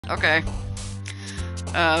Okay.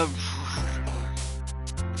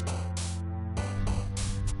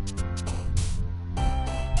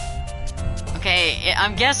 Okay,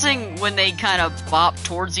 I'm guessing when they kind of bop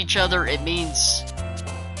towards each other, it means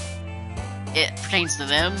it pertains to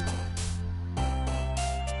them.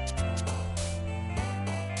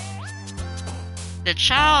 The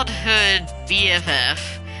childhood BFF,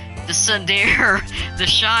 the tsundere, the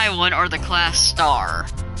shy one, or the class star.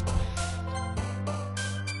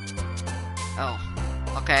 Oh,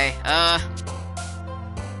 okay,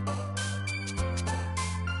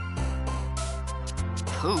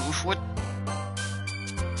 Poof, what?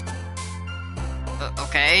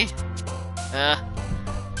 Okay.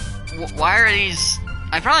 Why are these?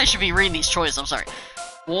 I probably should be reading these choices, I'm sorry.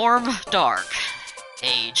 Warm, dark.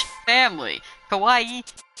 Age, family. Kawaii,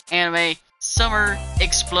 anime, summer,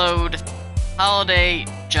 explode, holiday,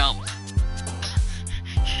 jump.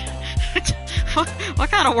 What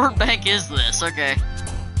kind of word bank is this? Okay.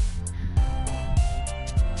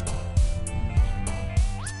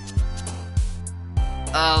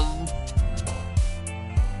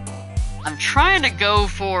 I'm trying to go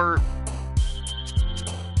for...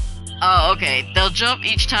 Oh, okay. They'll jump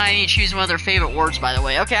each time you choose one of their favorite words, by the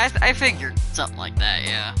way. Okay, I figured something like that,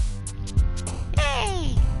 yeah.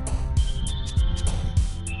 Yay!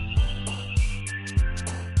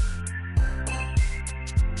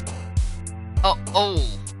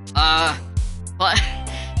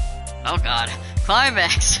 Oh god.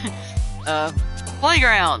 Climax!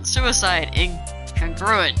 Playground, suicide,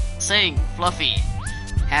 incongruent, sing, fluffy,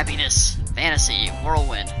 happiness, fantasy,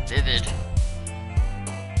 whirlwind, vivid.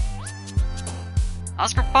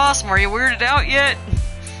 Oscar Possum, are you weirded out yet?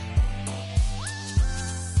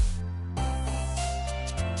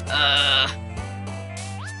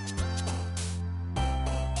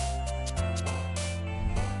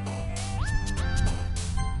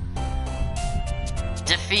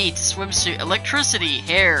 Defeat, swimsuit, electricity,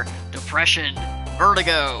 hair, depression,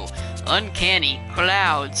 vertigo, uncanny,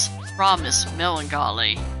 clouds, promise,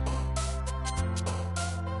 melancholy.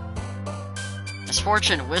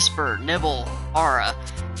 Misfortune, whisper, nibble, aura,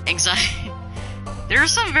 anxiety. There are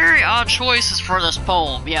some very odd choices for this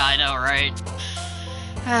poem. Yeah, I know, right?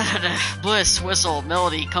 Bliss, whistle,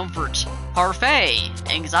 melody, comfort, parfait,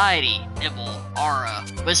 anxiety, nibble, aura,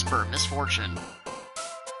 whisper, misfortune.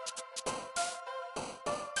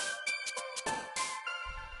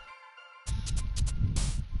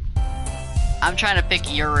 I'm trying to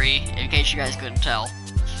pick Yuri, in case you guys couldn't tell.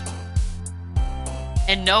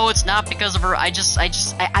 And no, it's not because of her. I just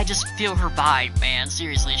feel her vibe, man.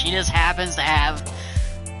 Seriously, she just happens to have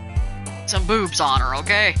some boobs on her.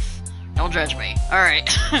 Okay, don't judge me. All right.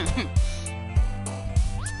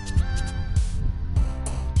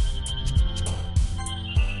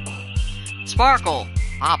 Sparkle,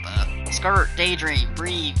 Papa, skirt, daydream,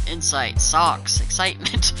 breathe, insight, socks,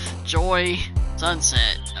 excitement, joy,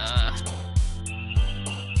 sunset.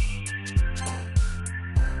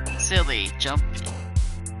 Silly, jump.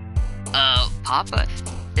 Papa?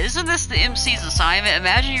 Isn't this the MC's assignment?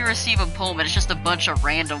 Imagine you receive a poem and it's just a bunch of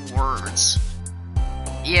random words.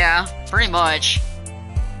 Yeah, pretty much.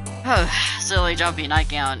 Silly, jumpy,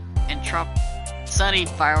 nightgown, sunny,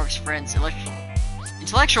 fireworks, friends,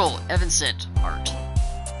 intellectual, Evansett, art.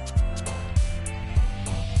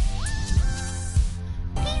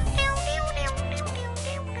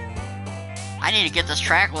 I need to get this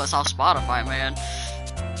track list off Spotify, man.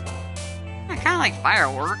 I kinda like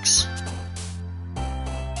fireworks.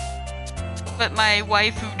 But my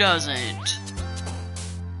waifu doesn't.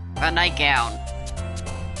 A nightgown.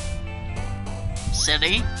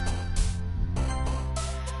 City.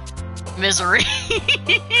 Misery.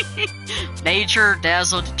 Nature,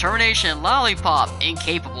 dazzle, determination, lollipop,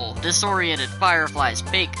 incapable, disoriented, fireflies,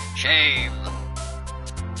 pink, shame.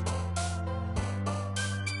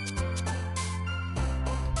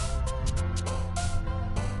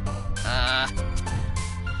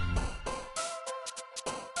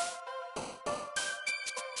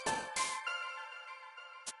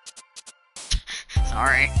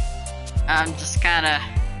 Sorry. I'm just kinda...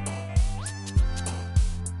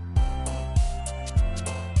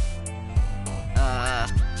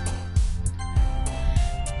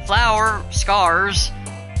 Flower, scars,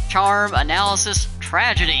 charm, analysis,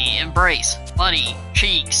 tragedy, embrace, funny,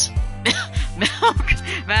 cheeks, milk,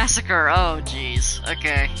 massacre, oh jeez,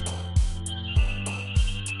 okay.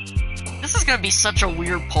 This is gonna be such a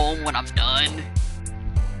weird poem when I'm done.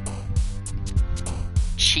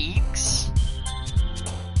 Cheeks?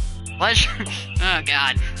 Pleasure, oh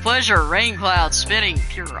god. Pleasure, rain clouds, spinning,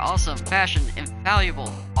 pure, awesome, passion,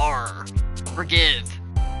 infallible, R. Forgive,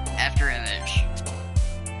 after image.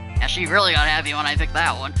 she really got happy when I picked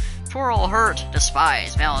that one. Twirl, hurt,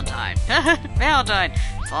 despise, Valentine. Valentine.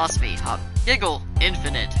 Philosophy, hop, giggle,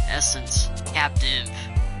 infinite, essence, captive.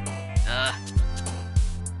 Oh.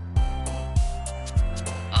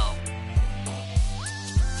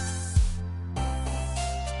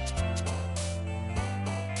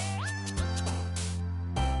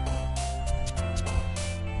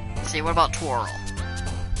 Let's see, what about twirl?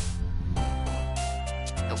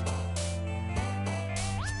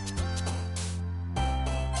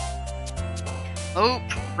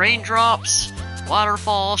 Hope, raindrops,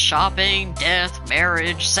 waterfall, shopping, death,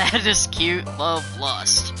 marriage, sadness, cute, love,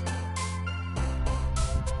 lust.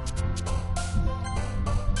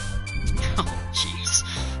 Oh, jeez.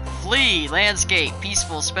 Flee, landscape,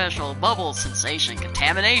 peaceful, special, bubble, sensation,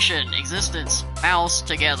 contamination, existence, mouse,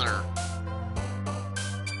 together.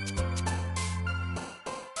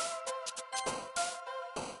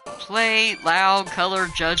 Play, loud, color,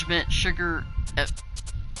 judgment, sugar,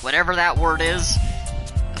 whatever that word is.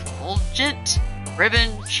 Effulgent,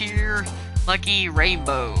 ribbon, cheer, lucky,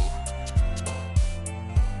 rainbow.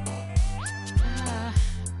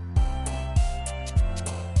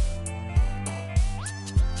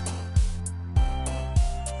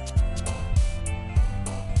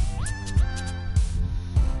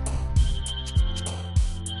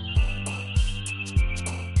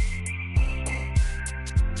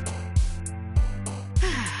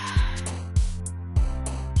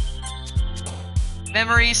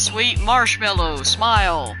 Memory, sweet, marshmallow,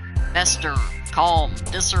 smile, fester, calm,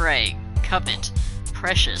 disarray, covet,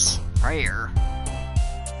 precious, prayer.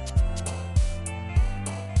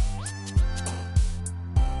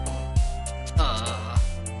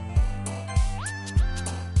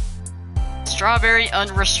 Strawberry,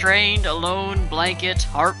 unrestrained, alone, blanket,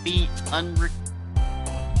 heartbeat, unrequited,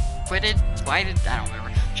 I don't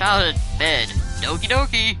remember. Childhood, bed, Doki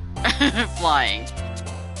Doki, flying.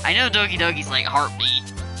 I know Doki Doki's like heartbeat.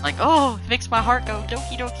 Like, oh, it makes my heart go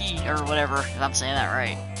Doki Doki, or whatever, if I'm saying that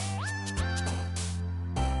right.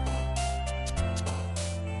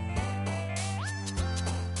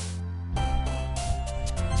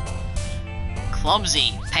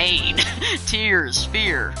 Clumsy, pain, tears,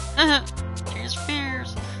 fear. Tears,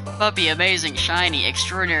 fears. Puppy, amazing, shiny,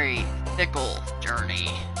 extraordinary, fickle, journey.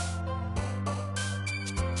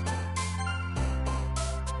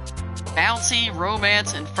 Bouncy,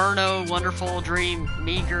 romance, inferno, wonderful, dream,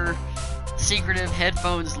 meager, secretive,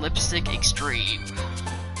 headphones, lipstick, extreme.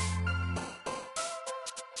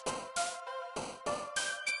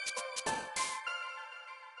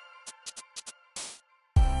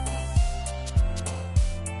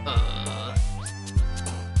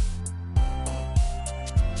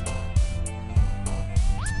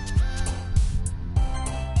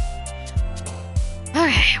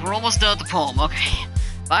 Okay, we're almost done with the poem, okay.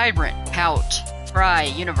 Vibrant, pout, cry,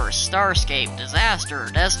 universe, starscape, disaster,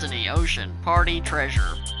 destiny, ocean, party, treasure.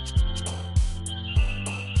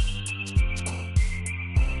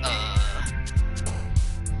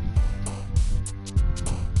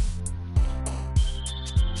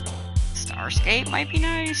 Starscape might be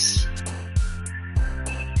nice.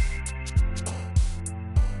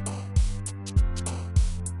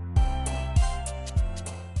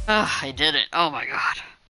 I did it. Oh my god.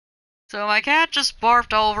 So my cat just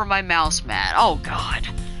barfed all over my mouse mat. Oh god.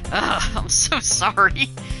 I'm so sorry.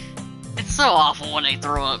 It's so awful when they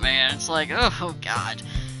throw up, man. It's like, oh god.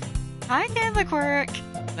 Hi again,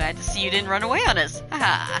 LeQuirk. Glad to see you didn't run away on us.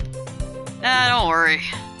 Haha. Nah, don't worry.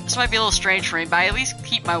 This might be a little strange for me, but I at least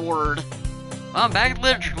keep my word. Well, I'm back at the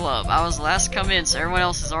Literature Club. I was the last to come in, so everyone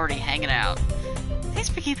else is already hanging out. Thanks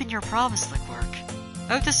for keeping your promise, LeQuirk.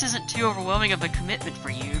 I hope this isn't too overwhelming of a commitment for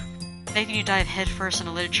you. Making you dive headfirst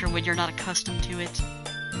into literature when you're not accustomed to it.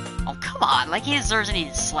 Oh, come on, like he deserves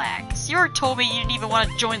any slack. Sierra told me you didn't even want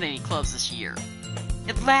to join any clubs this year.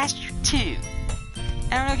 It last year, too.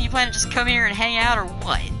 I don't know if you plan to just come here and hang out or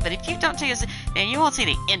what, but if you don't take us, then you won't see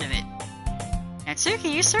the end of it.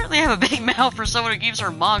 Natsuki, you certainly have a big mouth for someone who keeps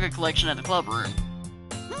her manga collection at the club room.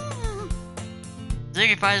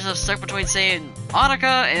 Natsuki finds herself stuck between saying Monica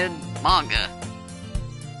and manga.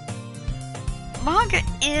 Manga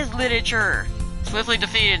is literature! Swiftly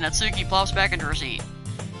defeated, Natsuki plops back into her seat.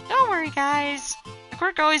 Don't worry, guys.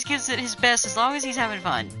 LeQuirk always gives it his best as long as he's having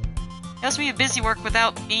fun. He helps me with busy work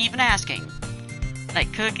without me even asking.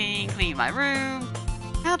 Like cooking, cleaning my room.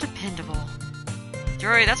 How dependable.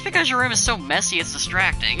 Jory, that's because your room is so messy it's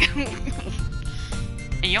distracting.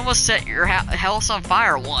 And you almost set your house on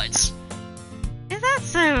fire once. Is that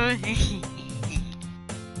so?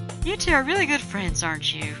 You two are really good friends,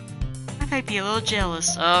 aren't you? I might be a little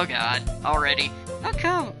jealous. Oh god, already. How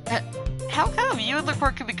come? How come? You and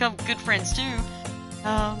LeQuirk could become good friends too.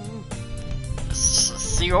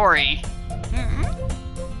 Sayori.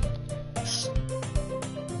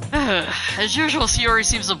 As usual, Sayori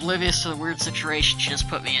seems oblivious to the weird situation she just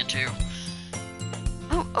put me into.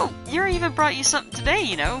 Oh, Yuri even brought you something today,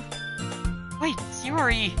 you know. Wait,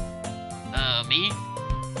 Sayori. Me?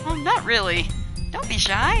 Well, not really. Don't be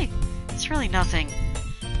shy. It's really nothing.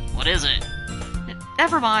 What is it?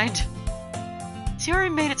 Never mind.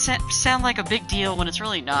 Sayori made it sound like a big deal when it's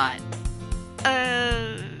really not.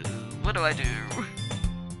 What do I do?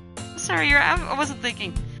 Sorry, I wasn't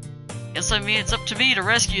thinking. Guess I mean it's up to me to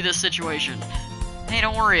rescue this situation. Hey,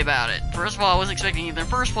 don't worry about it. First of all, I wasn't expecting you in the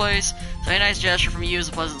first place, so a nice gesture from you is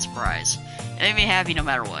a pleasant surprise. It made me happy no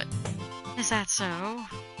matter what. Is that so?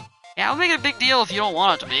 Yeah, I'll make it a big deal if you don't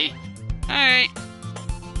want it to be. Alright.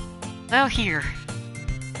 Well, here.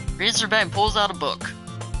 Reads her bag and pulls out a book.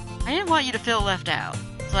 I didn't want you to feel left out,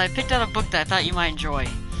 so I picked out a book that I thought you might enjoy.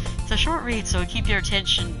 It's a short read, so it'll keep your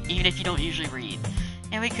attention even if you don't usually read.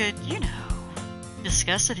 And we could, you know,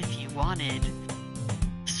 discuss it if you wanted.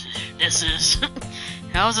 This is...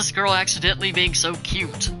 How is this girl accidentally being so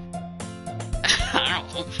cute? I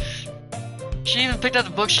don't know. She even picked out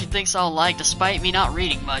the book she thinks I'll like, despite me not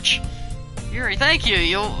reading much. Yuri, thank you.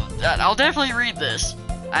 I'll definitely read this.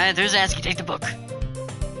 I enthusiastically take the book.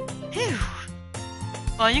 Phew.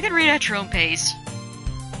 Well, you can read at your own pace.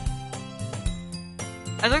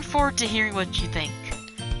 I look forward to hearing what you think.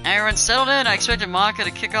 Now everyone's settled in, I expected Monica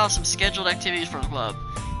to kick off some scheduled activities for the club.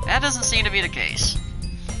 That doesn't seem to be the case.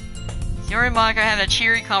 Yuri and Monica have a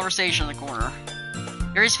cheery conversation in the corner.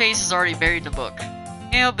 Yuri's face is already buried in the book. I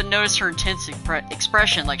can't help but notice her intense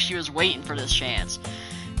expression like she was waiting for this chance.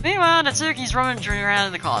 Meanwhile, Natsuki's rummaging around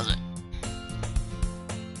in the closet.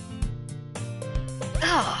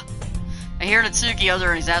 Ugh. I hear Natsuki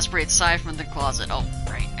utter an exasperated sigh from the closet. Oh,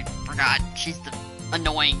 right, I forgot. She's the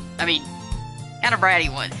annoying, kind of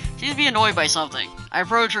bratty one. She seems to be annoyed by something. I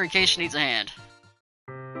approach her in case she needs a hand.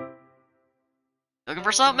 Looking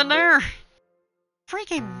for something in there?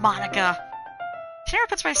 Freaking Monica. She never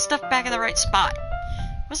puts my stuff back in the right spot.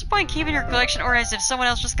 What's the point in keeping your collection organized if someone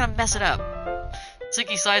else is just gonna mess it up?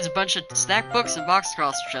 Natsuki slides a bunch of snack books and boxes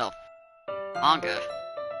across the shelf. Manga.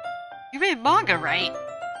 You read manga, right?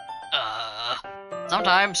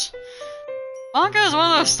 Sometimes. Manga is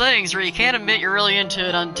one of those things where you can't admit you're really into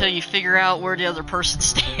it until you figure out where the other person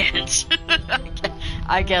stands.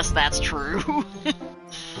 I guess that's true.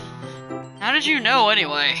 How did you know,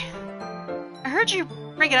 anyway? I heard you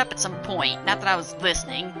bring it up at some point, not that I was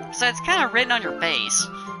listening, so it's kind of written on your face.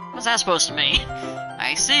 What's that supposed to mean?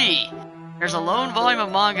 I see. There's a lone volume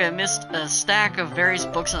of manga amidst a stack of various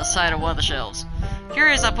books on the side of one of the shelves.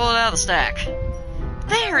 Curious, I pull it out of the stack.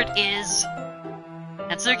 There it is!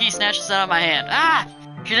 Natsuki snatches it out of my hand. Ah!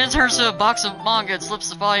 She then turns to a box of manga and slips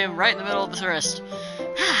the volume right in the middle of the wrist.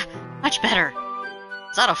 Ah! Much better.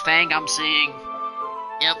 Is that a fang I'm seeing?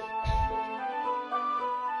 Yep.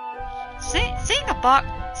 Seeing a box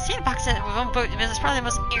set with one book is probably the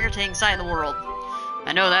most irritating sight in the world.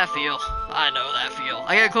 I know that feel.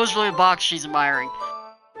 I get closer to the box she's admiring.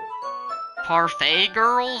 Parfait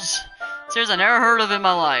girls? Seriously, I never heard of it in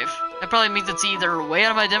my life. That probably means it's either way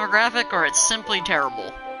out of my demographic or it's simply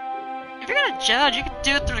terrible. If you're gonna judge, you could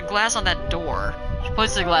do it through the glass on that door. She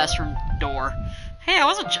points to the glass from door. Hey, I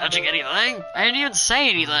wasn't judging anything. I didn't even say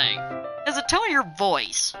anything. There's a tone of your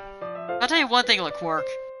voice. I'll tell you one thing, LeQuirk.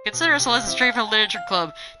 Consider us a lesson straight from the literature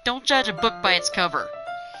club. Don't judge a book by its cover.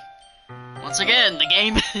 Once again, the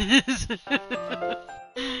game is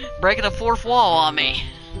breaking the fourth wall on me.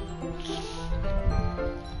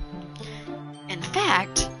 In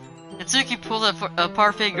fact, Natsuki pulled a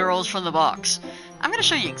Parfait Girls from the box. I'm gonna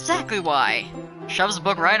show you exactly why. Shoves the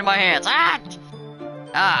book right in my hands. I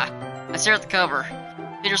stare at the cover.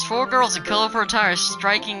 Features 4 girls in colorful attire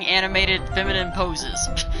striking animated feminine poses.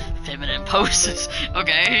 Feminine poses,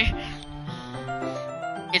 okay.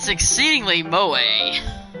 It's exceedingly moe.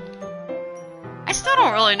 I still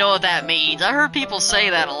don't really know what that means. I heard people say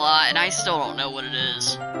that a lot, and I still don't know what it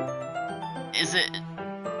is. Is it...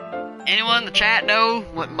 Anyone in the chat know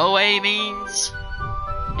what moe means?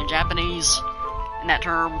 In Japanese? In that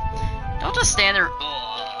term? Don't just stand there...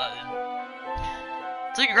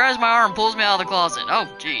 Tsuki grabs my arm and pulls me out of the closet. Oh,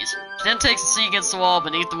 jeez. She then takes a seat against the wall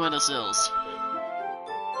beneath the windowsills.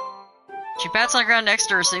 She pats on the ground next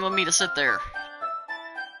to her, signaling me to sit there.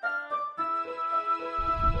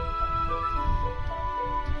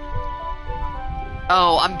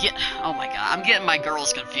 Oh my god, I'm getting my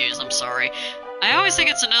girls confused, I'm sorry. I always think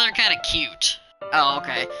it's another kind of cute. Oh,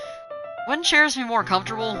 okay. Wouldn't chairs be more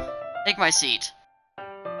comfortable? Take my seat.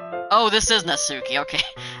 Oh, this is Natsuki, okay.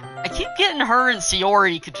 I keep getting her and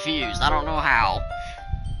Sayori confused. I don't know how.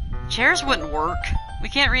 Chairs wouldn't work. We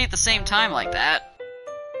can't read at the same time like that.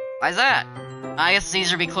 Why's that? I guess it's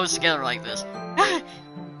easier to be close together like this.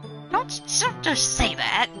 Don't just say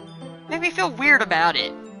that. Make me feel weird about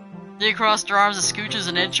it. She crossed her arms and scooches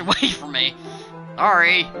an inch away from me.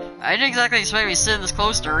 Sorry. I didn't exactly expect me sitting this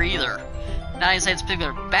close to her either. Not even say it's a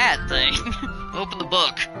particular bad thing. Open the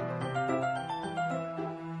book.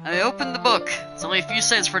 I opened the book. It's only a few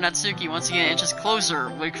seconds for Natsuki once again inches closer,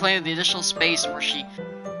 reclaiming the additional space where she...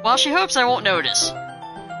 Well, she hopes I won't notice.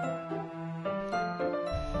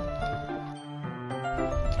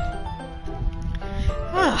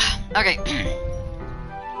 Okay.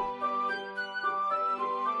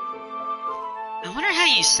 I wonder how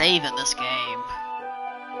you save in this game.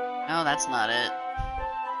 No, that's not it.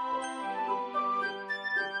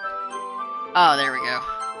 Oh, there we go.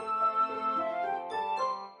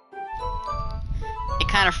 It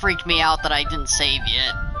kind of freaked me out that I didn't save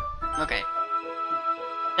yet. Okay.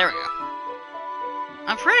 There we go.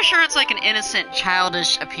 I'm pretty sure it's like an innocent,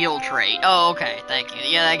 childish appeal trait. Oh, okay, thank you.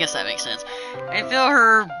 Yeah, I guess that makes sense. I feel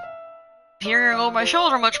her peering over my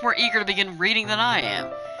shoulder, much more eager to begin reading than I am.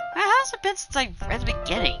 How's it been since I read the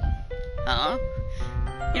beginning? Huh?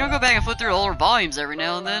 You don't go back and flip through older volumes every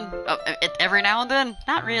now and then? Oh, every now and then?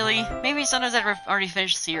 Not really. Maybe sometimes I've already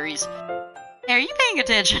finished the series. Hey, are you paying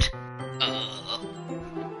attention?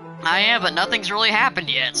 I am, but nothing's really happened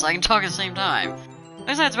yet, so I can talk at the same time.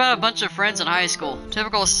 Looks like it's about a bunch of friends in high school.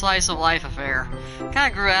 Typical slice of life affair. Kinda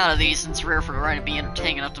grew out of these since it's rare for the writer to be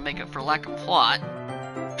entertaining enough to make up for lack of plot.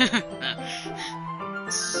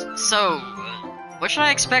 So, what should I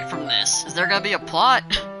expect from this? Is there gonna be a plot?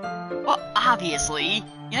 Well, obviously.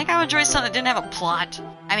 You think I would enjoy something that didn't have a plot?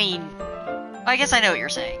 I mean, I guess I know what you're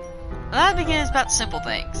saying. Well, that begins about simple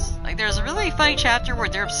things. Like, there's a really funny chapter where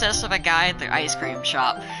they're obsessed with a guy at the ice cream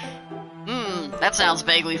shop. That sounds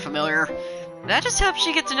vaguely familiar. That just helps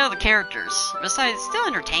you get to know the characters. Besides, it's still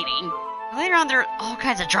entertaining. Later on, there are all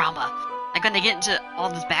kinds of drama. Like when they get into all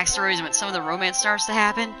these backstories and when some of the romance starts to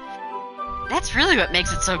happen. That's really what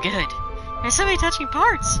makes it so good. There's so many touching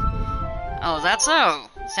parts. Oh, is that so?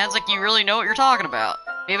 Sounds like you really know what you're talking about.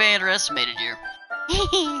 Maybe I underestimated you.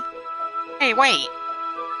 Hey, wait.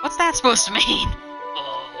 What's that supposed to mean?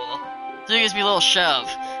 Oh, so it gives me a little shove.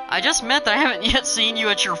 I just meant that I haven't yet seen you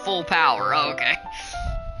at your full power. Oh, okay.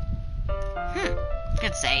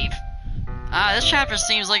 Good save. This chapter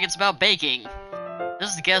seems like it's about baking.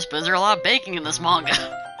 Just a guess, but is there a lot of baking in this manga?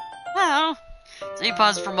 Well, Sadie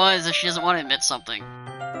pauses for a moment as if she doesn't want to admit something.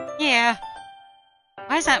 Yeah.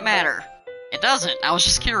 Why does that matter? It doesn't. I was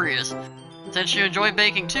just curious. Since you enjoy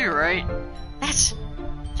baking too, right? That's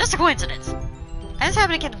just a coincidence. I just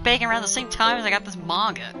happened to get to baking around the same time as I got this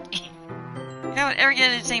manga. You know what? Ever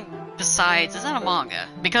get anything besides? It's not a manga.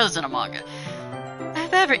 Because it's in a manga.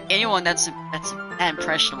 I've never anyone that's that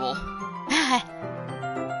impressionable.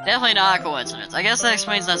 Definitely not a coincidence. I guess that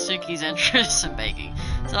explains Natsuki's interest in baking.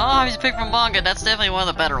 So all hobbies picked from manga, that's definitely one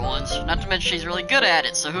of the better ones. Not to mention she's really good at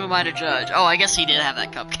it, so who am I to judge? Oh, I guess he did have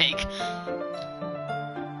that cupcake.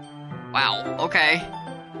 Wow, okay.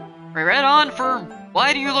 We read on for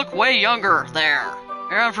Why Do You Look Way Younger there.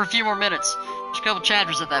 We're on for a few more minutes. There's a couple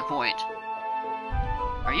chapters at that point.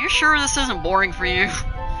 Are you sure this isn't boring for you?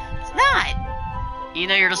 It's not. You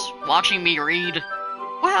know you're just watching me read?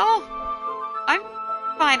 Well, I'm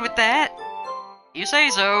fine with that. You say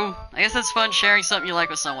so. I guess it's fun sharing something you like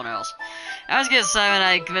with someone else. I always get excited when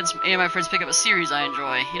I convince any of my friends to pick up a series I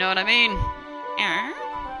enjoy. You know what I mean? Yeah.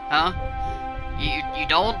 Huh? You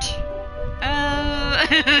don't?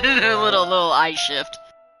 a little eye shift.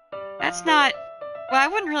 That's not... Well, I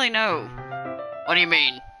wouldn't really know. What do you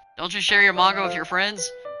mean? Don't you share your manga with your friends?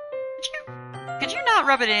 Could you not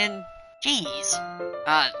rub it in? Jeez.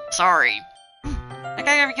 Sorry. I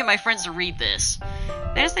gotta get my friends to read this.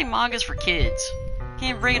 They just think manga's for kids.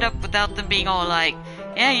 Can't bring it up without them being all like,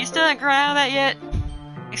 yeah, you still haven't grown out of that yet?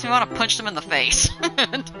 Makes me want to punch them in the face.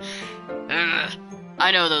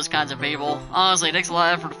 I know those kinds of people. Honestly, it takes a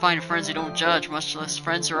lot of effort to find friends who don't judge, much less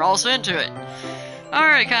friends who are also into it. I'm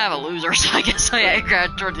already kind of a loser, so I guess I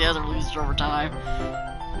grabbed toward the other losers over time.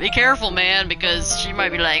 Be careful, man, because she might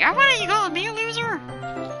be like, why don't you call me a loser?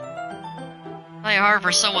 Play hard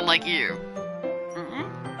for someone like you.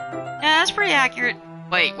 Yeah, that's pretty accurate.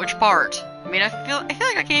 Wait, which part? I mean, I feel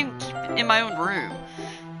like I can't keep it in my own room.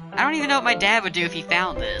 I don't even know what my dad would do if he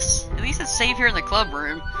found this. At least it's safe here in the club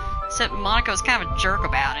room. Except Monica was kind of a jerk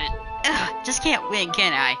about it. Ugh, just can't win,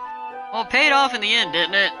 can I? Well, it paid off in the end,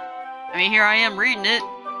 didn't it? I mean, here I am reading it.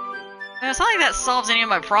 And it's not like that solves any of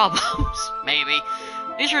my problems. Maybe.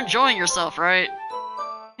 At least you're enjoying yourself, right?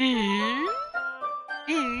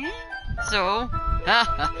 so.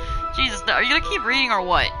 Jesus, are you gonna keep reading or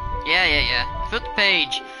what? Yeah. Flip the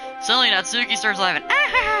page. Suddenly Natsuki starts laughing.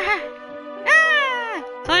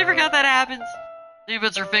 Totally forgot that happens. She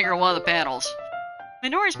puts her finger on one of the panels.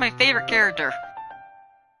 Minori's my favorite character.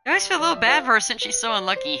 I always feel a little bad for her since she's so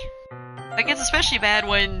unlucky. Like, it's especially bad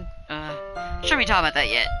when, shouldn't be talking about that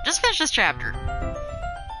yet. Just finish this chapter.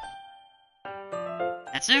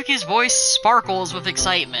 Natsuki's voice sparkles with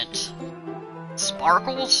excitement.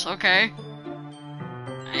 Sparkles? Okay.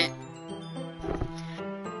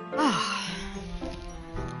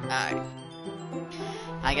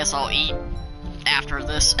 I guess I'll eat after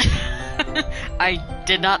this. I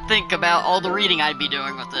did not think about all the reading I'd be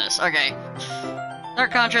doing with this. Okay.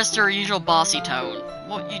 Stark contrast to her usual bossy tone.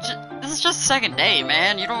 Well, this is just the second day,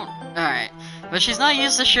 man. You don't... Alright. But she's not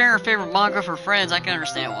used to sharing her favorite manga with her friends. I can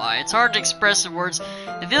understand why. It's hard to express in words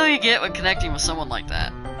the feeling you get when connecting with someone like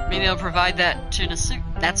that. Maybe I'll provide that to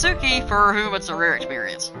Natsuki, for whom it's a rare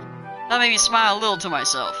experience. That made me smile a little to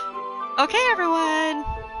myself. Okay, everyone!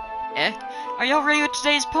 Are y'all ready with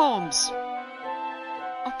today's poems?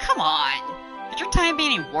 Oh, come on! Could your time be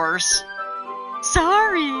any worse?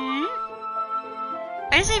 Sorry!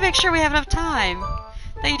 I just need to make sure we have enough time.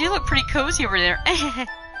 Though you do look pretty cozy over there.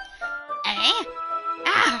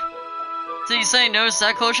 So you say notice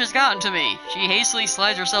that close she's gotten to me. She hastily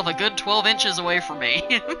slides herself a good 12 inches away from me.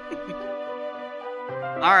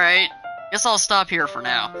 Alright, guess I'll stop here for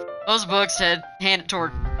now. Those books hand it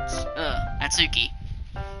toward Natsuki.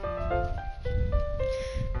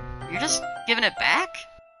 You're just giving it back?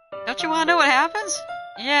 Don't you want to know what happens?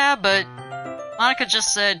 Yeah, but Monica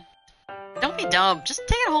just said, don't be dumb, just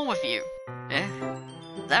take it home with you.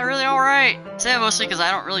 Is that really alright? I say that mostly because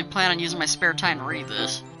I don't really plan on using my spare time to read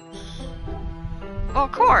this. Well,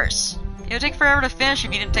 of course. It would take forever to finish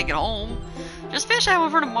if you didn't take it home. Just finish that one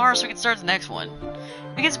for tomorrow so we can start the next one.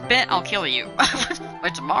 If it gets bent, I'll kill you. By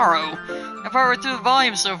tomorrow? I'm partway through the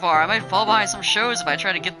volume so far. I might fall behind some shows if I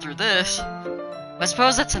try to get through this. I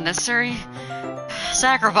suppose that's a necessary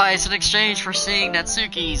sacrifice in exchange for seeing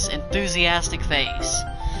Natsuki's enthusiastic face.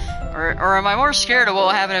 Or am I more scared of what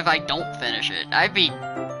will happen if I don't finish it? I beat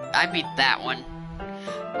that one.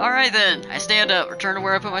 Alright then, I stand up, return to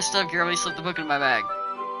where I put my stuff, carefully slip the book in my bag.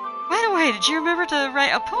 By the way, did you remember to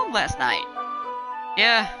write a poem last night?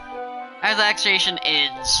 Yeah. As the accusation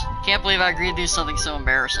ends. Can't believe I agreed to do something so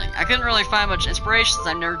embarrassing. I couldn't really find much inspiration since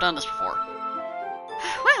I've never done this before.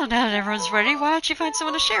 Well, now that everyone's ready, why don't you find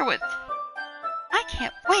someone to share with? I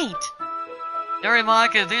can't wait! Nori,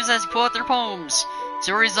 Monica, enthusiastically pull out their poems.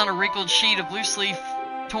 Zori's on a wrinkled sheet of loose leaf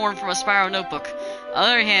torn from a spiral notebook. On the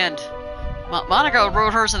other hand, Monica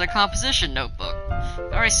wrote hers in a composition notebook. I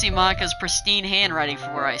already see Monica's pristine handwriting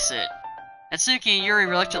from where I sit. Natsuki and Yuri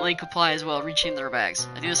reluctantly comply as well, reaching their bags.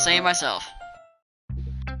 I do the same myself.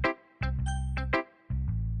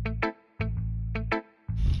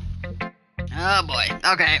 Oh boy,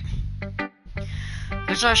 okay.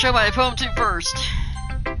 Who should I show my poem to first?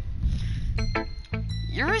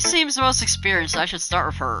 Yuri seems the most experienced, so I should start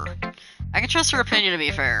with her. I can trust her opinion to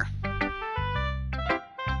be fair.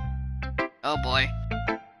 Oh boy.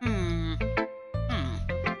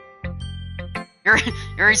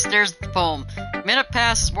 Yuri stares at the poem. A minute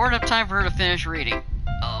passes, more than enough time for her to finish reading.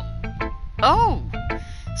 Oh!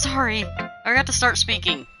 Sorry, I forgot to start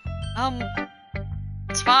speaking.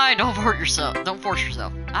 It's fine, don't force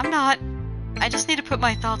yourself. I'm not. I just need to put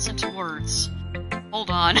my thoughts into words. Hold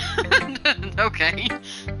on. Okay.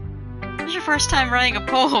 This is your first time writing a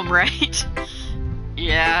poem, right?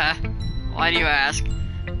 Yeah. Why do you ask?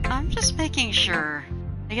 I'm just making sure.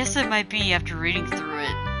 I guess it might be after reading through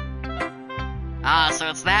it. Ah, so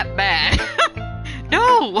it's that bad.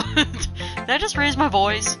 No! Did I just raise my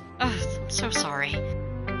voice? I'm so sorry.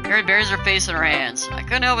 Yuri buries her face in her hands. I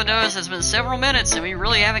couldn't help but notice it's been several minutes and we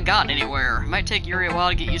really haven't gotten anywhere. It might take Yuri a while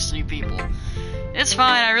to get used to new people. It's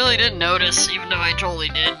fine, I really didn't notice, even though I totally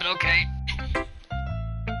did, but okay.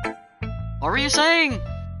 What were you saying?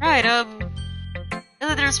 Right,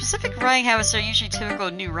 there are specific writing habits that are usually typical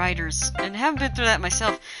of new writers, and having been through that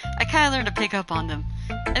myself, I kinda learned to pick up on them.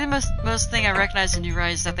 I think most thing I recognize in new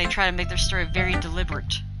writers is that they try to make their story very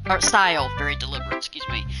deliberate. Or style, very deliberate, excuse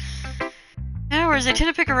me. In other words, they tend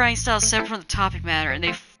to pick a writing style separate from the topic matter, and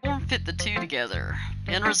they form-fit the two together.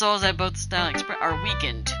 The end result is that both styles are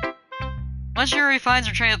weakened. Once Yuri finds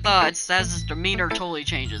her train of thought, it's as his demeanor totally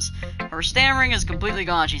changes. Her stammering is completely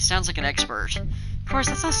gone, she sounds like an expert. Of course,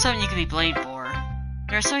 that's not something you can be blamed for.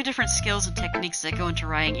 There are so many different skills and techniques that go into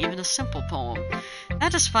writing even a simple poem.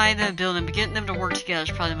 Not just finding them and building them, but getting them to work together is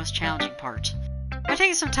probably the most challenging part. It might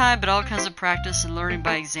take some time, but all comes of practice and learning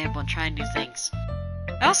by example and trying new things.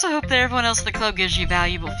 I also hope that everyone else at the club gives you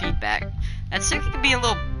valuable feedback. Suki can be a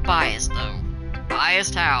little biased, though.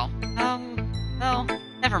 Biased how? Well,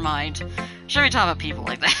 never mind. Shouldn't be talking about people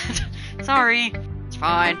like that. Sorry. It's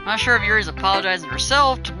fine. I'm not sure if Yuri's apologizing to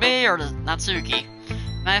herself, to me, or to Natsuki.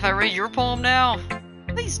 Mind if I read your poem now?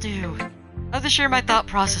 Please do. I'd love to share my thought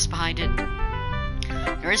process behind it.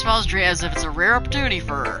 Yuri smiles as if it's a rare opportunity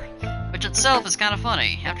for her, which itself is kind of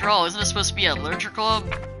funny. After all, isn't it supposed to be a literature club?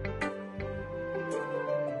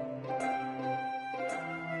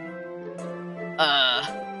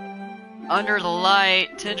 Under the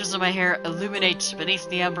light, tinges of my hair illuminate beneath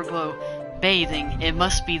the amber glow. Bathing, it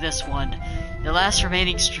must be this one. The last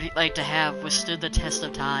remaining streetlight to have withstood the test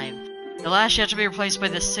of time. The last yet to be replaced by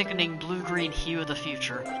the sickening blue-green hue of the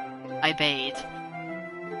future. I bathe.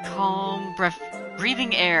 Calm,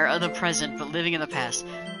 breathing air of the present, but living in the past.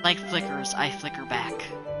 Like flickers, I flicker back.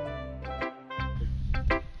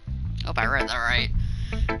 Hope I read that right.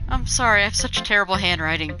 I'm sorry, I have such terrible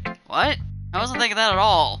handwriting. What? I wasn't thinking that at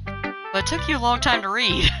all. But it took you a long time to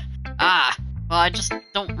read. Well, I just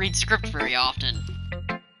don't read script very often.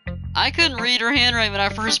 I couldn't read her handwriting when I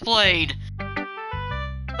first played.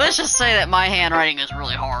 Let's just say that my handwriting is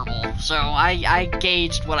really horrible, so I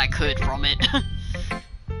gauged what I could from it.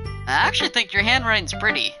 I actually think your handwriting's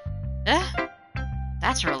pretty.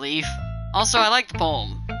 That's a relief. Also, I like the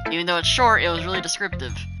poem. Even though it's short, it was really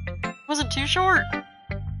descriptive. It wasn't too short.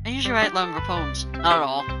 I usually write longer poems. Not at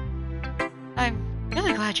all. I'm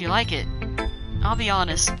really glad you like it. I'll be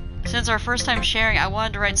honest. Since our first time sharing, I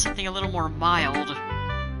wanted to write something a little more mild.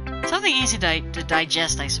 Something easy to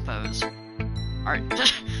digest, I suppose.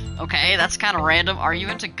 Okay, that's kind of random. Are you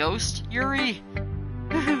into ghosts, Yuri?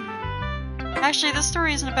 Actually, this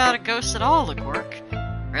story isn't about a ghost at all,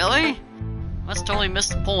 LeQuirk. Really? Must totally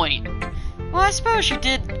missed the point. Well, I suppose you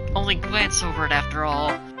did only glance over it after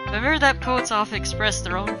all. But remember that poets often express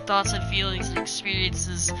their own thoughts and feelings and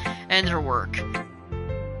experiences in their work.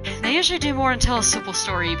 They usually do more than tell a simple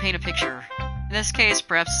story, paint a picture. In this case,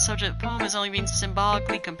 perhaps the subject of the poem is only being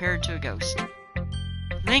symbolically compared to a ghost.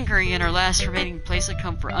 Lingering in our last remaining place of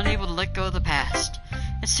comfort, unable to let go of the past,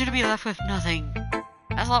 and soon to be left with nothing.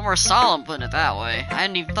 That's a lot more solemn putting it that way. I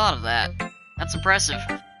hadn't even thought of that. That's impressive.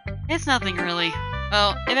 It's nothing really.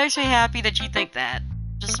 Well, it makes me happy that you think that.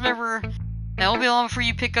 Just remember, that won't be long before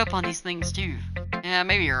you pick up on these things too. Yeah,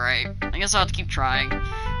 maybe you're right. I guess I'll have to keep trying.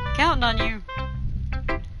 Counting on you.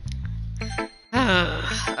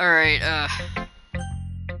 Alright,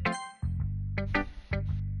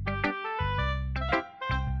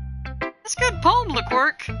 That's a good poem,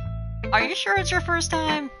 LeQuirk. Are you sure it's your first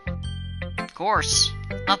time? Of course.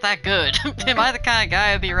 Not that good. Am I the kind of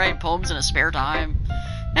guy who'd be writing poems in his spare time?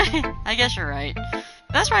 I guess you're right.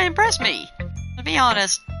 That's why it impressed me. To be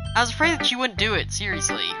honest, I was afraid that you wouldn't do it,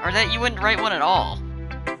 seriously. Or that you wouldn't write one at all.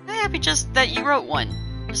 I'm happy just that you wrote one.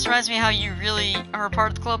 This reminds me how you really are a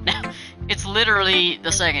part of the club now. It's literally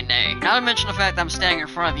the second day. Not to mention the fact that I'm standing in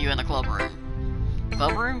front of you in the club room.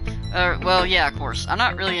 Club room? Well, yeah, of course. I'm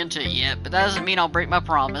not really into it yet, but that doesn't mean I'll break my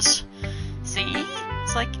promise. See?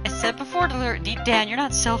 It's like I said before, deep down, you're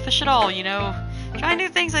not selfish at all, you know? Try and do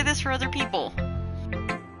things like this for other people.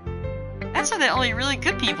 That's something that only really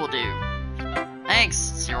good people do. Thanks,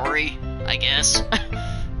 Sayori, I guess.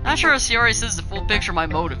 Not sure if Sayori sees the full picture of my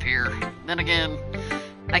motive here. Then again,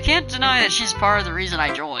 I can't deny that she's part of the reason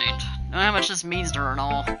I joined. I know how much this means to her and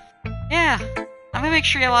all. Yeah, I'm gonna make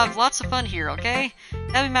sure you'll have lots of fun here, okay?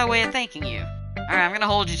 That'll be my way of thanking you. Alright, I'm gonna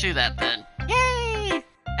hold you to that then. Yay!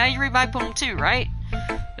 Now you read my poem too, right?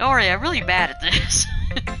 Don't worry, I'm really bad at this.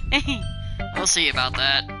 We'll see about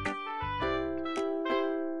that.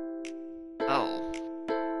 Oh.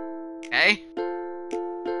 Okay.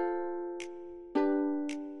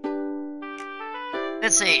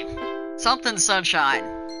 Let's see. Something sunshine.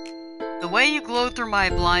 The way you glow through my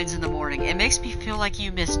blinds in the morning, it makes me feel like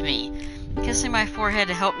you missed me. Kissing my forehead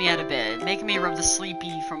to help me out of bed, making me rub the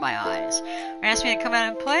sleepy from my eyes. Are you asking me to come out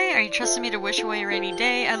and play? Are you trusting me to wish away a rainy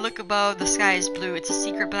day? I look above, the sky is blue, it's a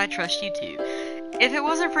secret, but I trust you too. If it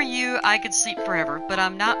wasn't for you, I could sleep forever, but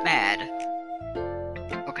I'm not mad.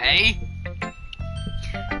 Okay.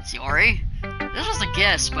 Sayori, this was a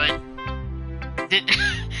guess, but...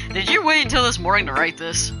 Did you wait until this morning to write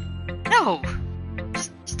this? No.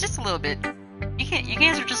 Just a little bit. You can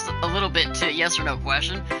answer just a little bit to a yes or no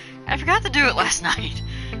question. I forgot to do it last night.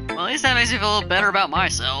 Well, at least that makes me feel a little better about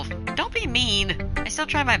myself. Don't be mean. I still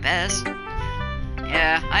try my best.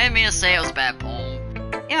 Yeah, I didn't mean to say it was a bad poem.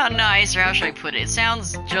 You know, nice, or how should I put it? It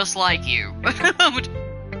sounds just like you.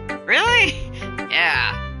 Really?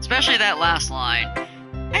 Yeah, especially that last line.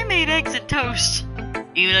 I made eggs and toast,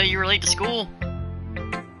 even though you were late to school.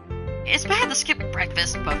 It's bad to skip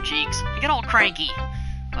breakfast, puff cheeks. You get all cranky.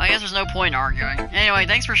 Well, I guess there's no point in arguing. Anyway,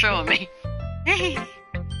 thanks for showing me. Hey,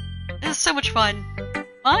 this is so much fun.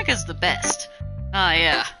 Monica's the best.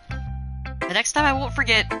 Yeah. The next time I won't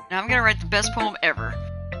forget, and I'm gonna write the best poem ever.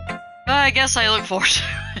 I guess I look forward to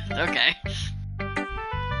it. Okay.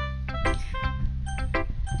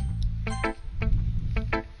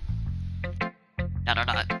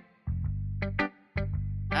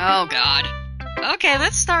 Oh god. Okay,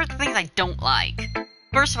 let's start with the things I don't like.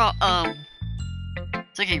 First of all,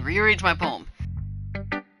 it's okay, rearrange my poem.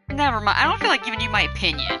 Never mind, I don't feel like giving you my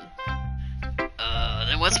opinion.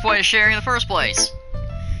 Then what's the point of sharing in the first place?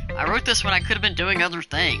 I wrote this when I could have been doing other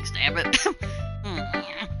things, damn it. In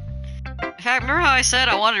fact, remember how I said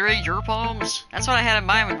I wanted to read your poems? That's what I had in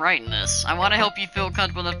mind when writing this. I want to help you feel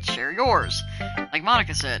comfortable enough to share yours. Like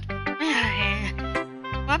Monica said.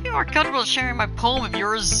 I'd be more comfortable sharing my poem if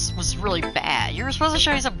yours was really bad. You were supposed to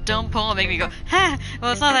show me some dumb poem and make me go, ha,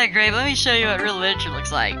 well it's not that great, but let me show you what real literature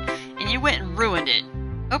looks like. And you went and ruined it.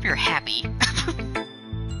 Hope you're happy.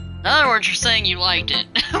 In other words, you're saying you liked it.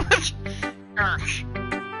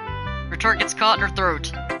 Retort gets caught in her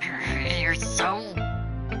throat.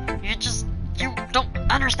 You don't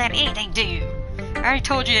understand anything, do you? I already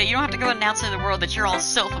told you that you don't have to go announcing to the world that you're all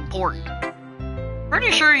self-important.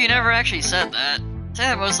 Pretty sure you never actually said that. I say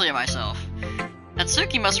that mostly to myself.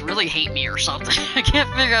 Natsuki must really hate me or something. I can't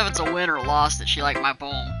figure out if it's a win or a loss that she liked my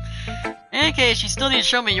poem. In any case, you still need to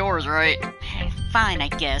show me yours, right? Fine, I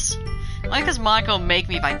guess. Why does Monica make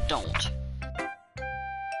me if I don't?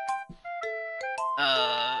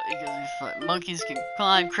 Because monkeys can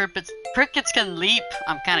climb, crickets can leap.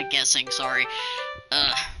 I'm kind of guessing, sorry.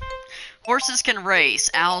 Horses can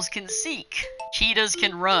race, owls can seek, cheetahs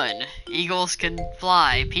can run, eagles can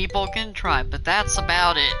fly, people can try, but that's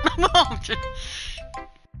about it.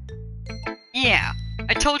 Yeah,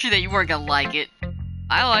 I told you that you weren't gonna like it.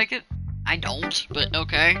 I like it. I don't, but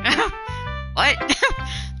okay. What?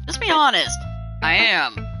 Just be honest. I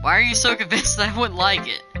am. Why are you so convinced that I wouldn't like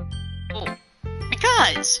it? Well,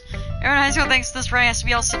 because everyone in high school thinks this writing has to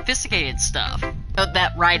be all sophisticated stuff.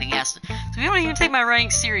 That writing has to. So we don't even take my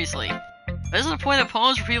writing seriously. But isn't the point of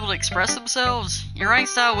poems for people to express themselves? Your writing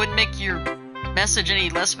style wouldn't make your message any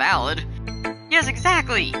less valid. Yes,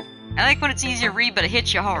 exactly. I like when it's easy to read, but it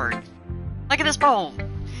hits you hard. Look at this poem.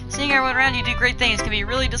 Seeing everyone around you do great things can be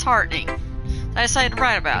really disheartening. So I decided to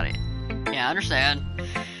write about it. Yeah, I understand.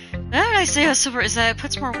 Now what I say is that it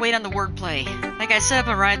puts more weight on the wordplay. Like I set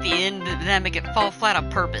up a right at the end, then I make it fall flat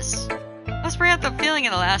on purpose. Let's bring out the feeling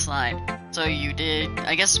in the last line. So you did.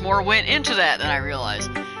 I guess more went into that than I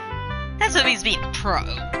realized. That's what it means to be a pro.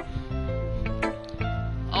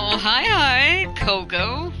 Oh, hi,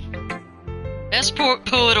 Coco. Best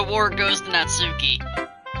Poet Award goes to Natsuki.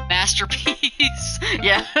 Masterpiece.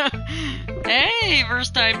 Yeah. Hey,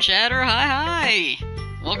 first time chatter. Hi.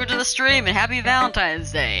 Welcome to the stream and happy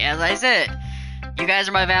Valentine's Day. As I said, you guys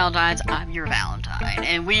are my Valentines, I'm your Valentine.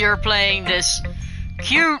 And we are playing this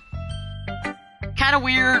cute, kind of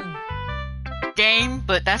weird game,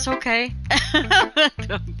 but that's okay.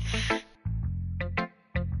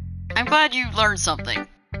 I'm glad you learned something.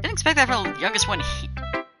 Didn't expect that from the youngest one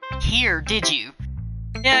here, did you?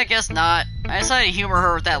 Yeah, I guess not. I decided to humor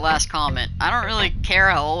her with that last comment. I don't really care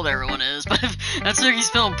how old everyone is, but if Natsuki's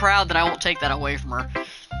feeling proud, then I won't take that away from her.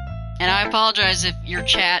 And I apologize if your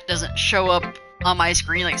chat doesn't show up on my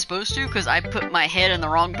screen like it's supposed to, because I put my head in the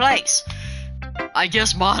wrong place. I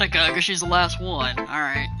guess Monica, because she's the last one.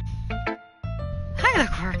 Alright. Hi,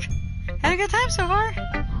 LeQuirk. Had a good time so far?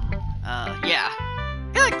 Yeah.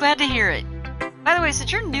 Good, glad to hear it. By the way,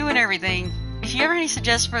 since you're new and everything, if you ever have any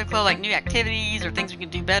suggestions for the club, like new activities or things we can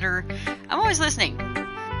do better, I'm always listening.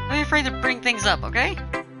 Don't be afraid to bring things up, okay?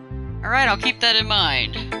 Alright, I'll keep that in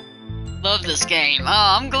mind. Love this game.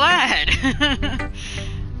 Oh, I'm glad.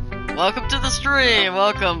 Welcome to the stream.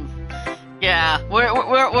 Welcome. Yeah,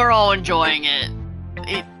 we're all enjoying it.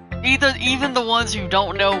 Even the ones who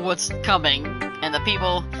don't know what's coming, and the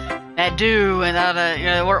people that do, and you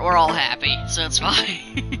know, we're all happy, so it's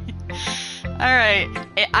fine. Alright,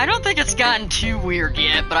 I don't think it's gotten too weird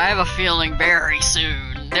yet, but I have a feeling very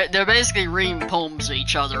soon. They're basically reading poems to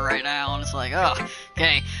each other right now, and it's like, oh,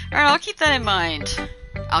 okay. Alright, I'll keep that in mind.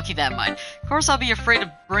 Of course, I'll be afraid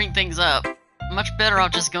to bring things up. Much better I'll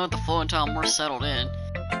just go with the flow until I'm more settled in.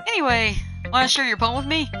 Anyway, want to share your poem with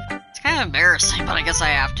me? It's kind of embarrassing, but I guess I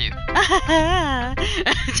have to.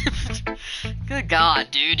 Good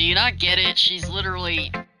God, dude, do you not get it? She's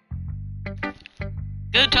literally...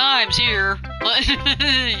 Good times here.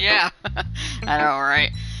 Yeah. I know,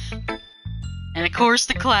 right? And of course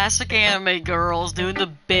the classic anime girls doing the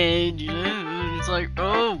bend, you know? It's like,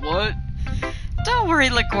 oh, what? Don't worry,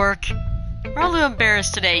 LeQuirk. We're a little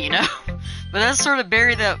embarrassed today, you know? But that's the sort of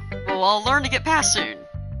barrier that I'll learn to get past soon.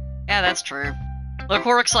 Yeah, that's true.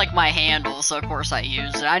 LeQuirk's like my handle, so of course I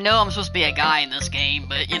use it. I know I'm supposed to be a guy in this game,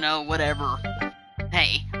 but, you know, whatever.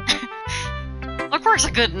 Hey. LeQuirk's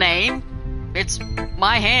a good name. It's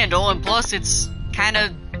my handle, and plus it's kind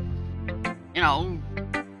of, you know,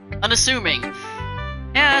 unassuming.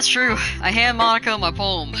 Yeah, that's true. I hand Monica my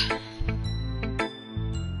poem.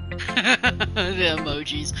 The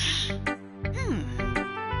emojis.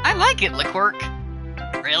 I like it,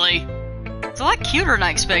 LeQuirk. Really? It's a lot cuter than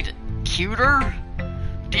I expected. Cuter?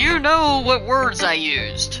 Do you know what words I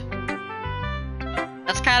used?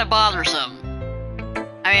 That's kind of bothersome.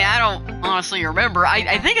 I mean, I don't honestly remember.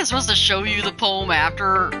 I think it's supposed to show you the poem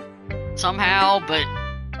after somehow, but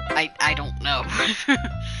I don't know.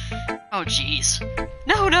 Oh, jeez.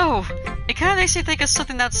 No! It kind of makes me think of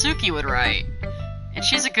something that Suki would write. And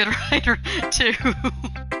she's a good writer, too.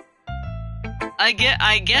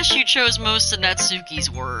 I guess you chose most of Natsuki's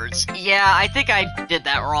words. Yeah, I think I did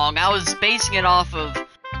that wrong. I was basing it off of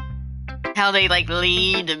how they, like,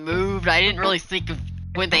 leaned and moved. I didn't really think of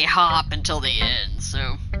when they hop until the end,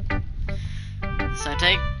 so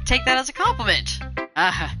take that as a compliment.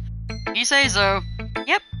 You say so.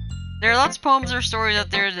 Yep. There are lots of poems or stories out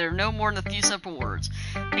there that are no more than a few simple words.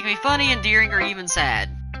 They can be funny, endearing, or even sad.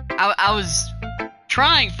 I was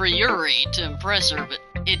trying for Yuri to impress her, but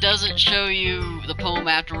it doesn't show you the poem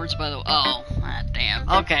afterwards, by the way. Oh, damn.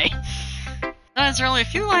 Okay. Sometimes they're only a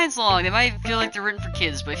few lines long. They might feel like they're written for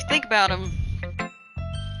kids, but if you think about them,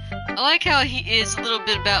 I like how he is a little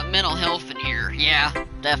bit about mental health in here. Yeah,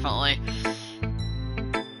 definitely.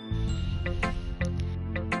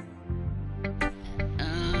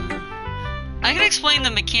 I can explain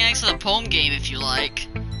the mechanics of the poem game if you like.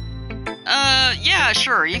 Yeah,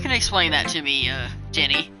 sure. You can explain that to me,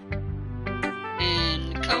 Jenny.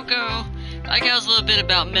 And Coco, I like how it's a little bit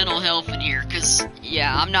about mental health in here, because,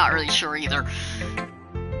 yeah, I'm not really sure either.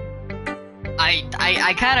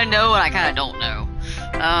 I kind of know and I kind of don't know.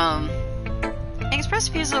 I express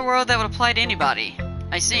views of the world that would apply to anybody.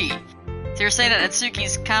 I see. So you're saying that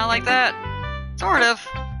Natsuki's kind of like that? Sort of.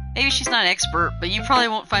 Maybe she's not an expert, but you probably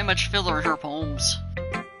won't find much filler in her poems.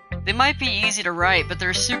 They might be easy to write, but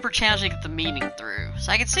they're super challenging to get the meaning through.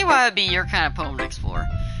 So I can see why it would be your kind of poem to explore.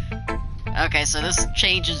 Okay, so this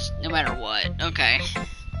changes no matter what. Okay.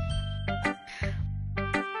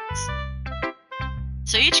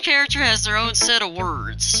 So each character has their own set of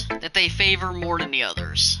words that they favor more than the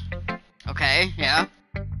others. Okay, yeah.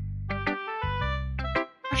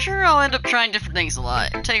 I'm sure I'll end up trying different things a lot.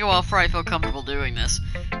 It'll take a while before I feel comfortable doing this.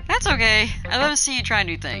 That's okay. I love to see you try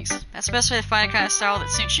new things. That's the best way to find a kind of style that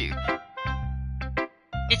suits you.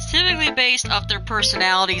 It's typically based off their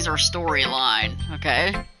personalities or storyline,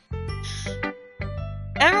 okay?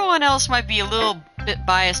 Everyone else might be a little bit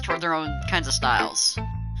biased toward their own kinds of styles.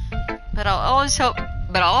 But I'll always help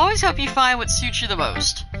you find what suits you the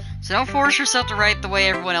most. So don't force yourself to write the way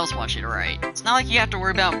everyone else wants you to write. It's not like you have to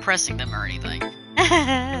worry about impressing them or anything.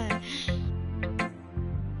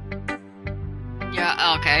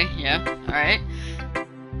 Yeah, okay, yeah, alright.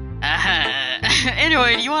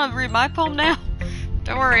 Anyway, do you want to read my poem now?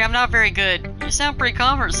 Don't worry, I'm not very good. You sound pretty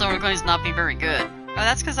confident someone claims not be very good. Oh,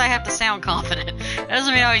 that's because I have to sound confident. That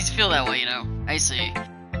doesn't mean I always feel that way, you know. I see.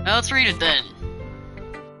 Well, let's read it then.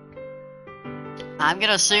 I'm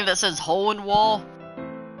gonna assume that says hole in wall.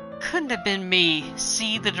 Couldn't have been me.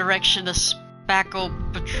 See the direction the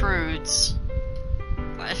spackle protrudes.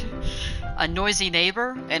 What? A noisy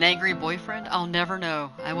neighbor? An angry boyfriend? I'll never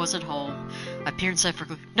know. I wasn't home. I peered inside for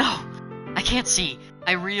No! I can't see.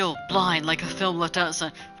 I reel, blind, like a film left out in the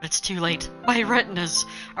sun, but it's too late. My retinas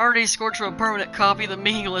already scorched to a permanent copy of the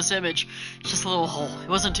meaningless image. It's just a little hole. It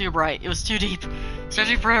wasn't too bright. It was too deep.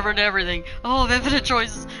 Searching forever into everything. Oh, the infinite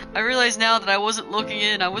choices. I realize now that I wasn't looking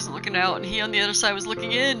in, I wasn't looking out, and he on the other side was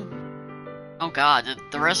looking in. Oh god, did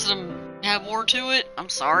the rest of them have more to it? I'm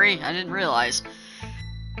sorry, I didn't realize.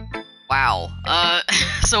 Wow.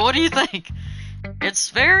 So what do you think? It's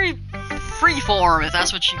very freeform, if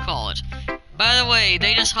that's what you call it. By the way,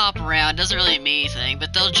 they just hop around, doesn't really mean anything,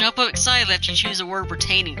 but they'll jump up excited after you choose a word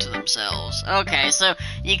pertaining to themselves. Okay, so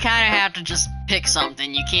you kind of have to just pick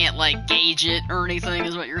something. You can't, like, gauge it or anything,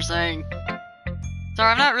 is what you're saying.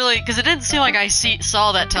 Sorry, I'm not really, because it didn't seem like I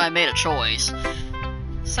saw that till I made a choice.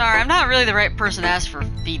 Sorry, I'm not really the right person to ask for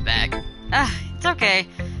feedback. It's okay.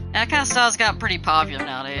 That kind of style's gotten pretty popular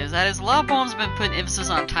nowadays. That is, a lot of poems have been putting emphasis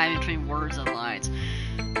on time between words and lines.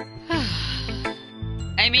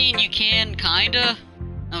 I mean, you can, kinda.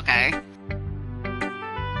 Okay.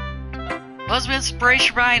 What's the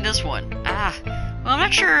inspiration behind this one? Well, I'm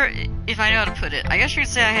not sure if I know how to put it. I guess you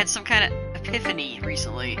could say I had some kind of epiphany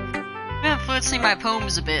recently. I've been influencing my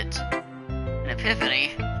poems a bit. An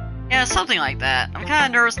epiphany? Yeah, something like that. I'm kind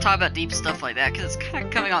of nervous to talk about deep stuff like that, because it's kind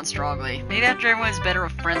of coming on strongly. Maybe after everyone's better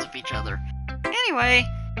with friends with each other. Anyway,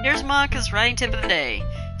 here's Monica's writing tip of the day.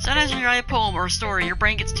 Sometimes when you write a poem or a story, your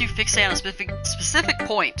brain gets too fixated on a specific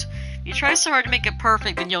point. If you try so hard to make it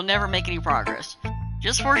perfect, then you'll never make any progress.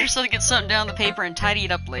 Just force yourself to get something down the paper and tidy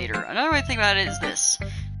it up later. Another way to think about it is this.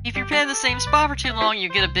 If you pen in the same spot for too long, you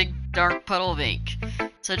get a big dark puddle of ink.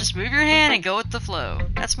 So just move your hand and go with the flow.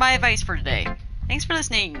 That's my advice for today. Thanks for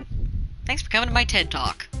listening. Thanks for coming to my TED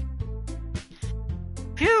Talk.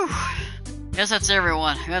 Phew. Guess that's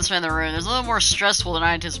everyone. That's in the room. It's a little more stressful than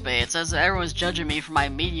I anticipated. It says that everyone's judging me for my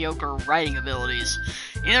mediocre writing abilities.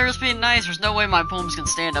 Either just being nice, there's no way my poems can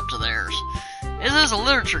stand up to theirs. This is a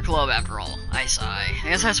literature club after all. I sigh. I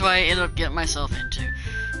guess that's what I ended up getting myself into.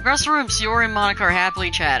 Across the room, Sayori and Monica are happily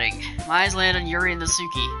chatting. My eyes land on Yuri and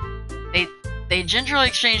Natsuki. They gingerly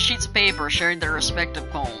exchange sheets of paper, sharing their respective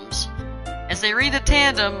poems. As they read the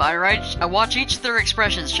tandem, I watch each of their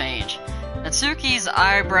expressions change. Natsuki's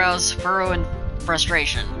eyebrows furrow in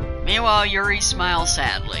frustration. Meanwhile, Yuri smiles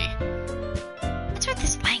sadly. What's with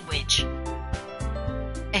this language?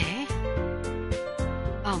 Eh?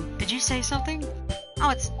 Did you say something?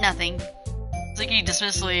 Oh, it's nothing. Natsuki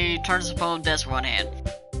dismissively turns the poem desk with one hand.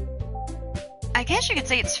 I guess you could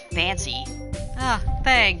say it's fancy. Ah,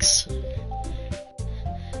 thanks.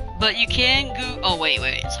 But you can oh, wait,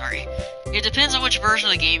 sorry. It depends on which version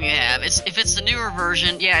of the game you have. If it's the newer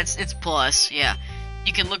version, yeah, it's plus, yeah.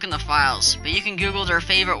 You can look in the files, but you can Google their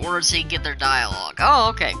favorite words so you can get their dialogue. Oh,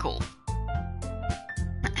 okay, cool.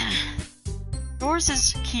 Yours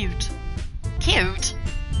is cute. Cute?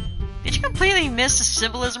 Did you completely miss the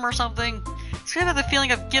symbolism or something? It's kind of the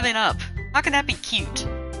feeling of giving up. How can that be cute?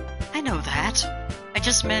 I know that. I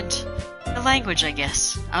just meant the language, I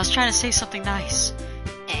guess. I was trying to say something nice.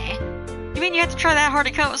 Eh? You mean you have to try that hard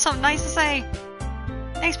to come up with something nice to say?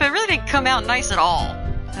 Thanks, but it really didn't come out nice at all.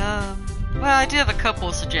 Well, I do have a couple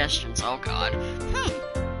of suggestions. Oh god.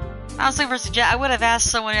 I was looking for I would have asked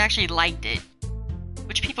someone who actually liked it.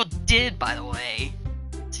 Which people did, by the way.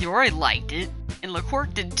 So you already liked it, and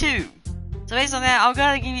LeQuirk did too. So based on that, I'll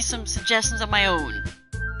gotta give you some suggestions of my own.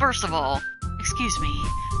 First of all, excuse me.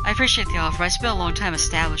 I appreciate the offer. I spent a long time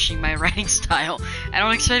establishing my writing style. I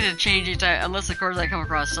don't expect it to change anytime unless, of course, I come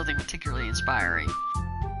across something particularly inspiring.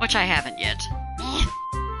 Which I haven't yet.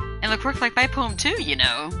 And LeQuirk liked my poem too, you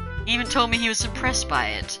know. He even told me he was impressed by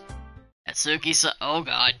it. Natsuki-san. Oh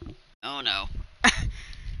god. Oh no.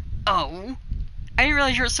 Oh? I didn't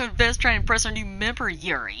realize you were so invested trying to impress our new member,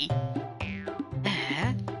 Yuri.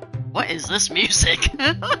 What is this music?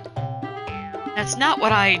 That's not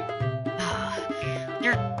what I...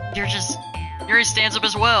 You're just... Yuri stands up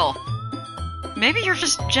as well. Maybe you're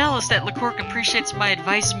just jealous that LeQuirk appreciates my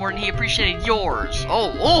advice more than he appreciated yours.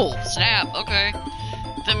 Oh, snap, okay.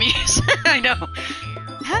 The music, I know.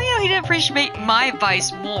 How do you know he didn't appreciate my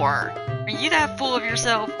advice more? Are you that full of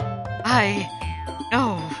yourself?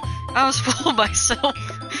 No, I was full of myself.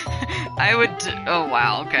 I would, oh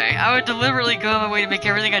wow, okay. I would deliberately go on my way to make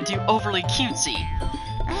everything I do overly cutesy.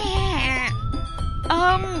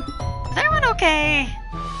 Is everyone okay?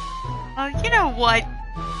 You know what?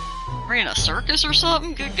 We're in a circus or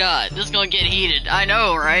something? Good god, this is gonna get heated. I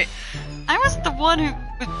know, right? I wasn't the one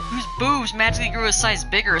whose boobs magically grew a size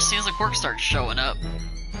bigger as soon as the quirk starts showing up.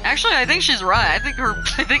 Actually, I think she's right. I think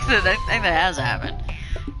that has happened.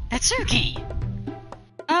 Natsuki!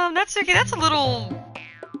 Natsuki, that's a little...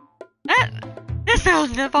 This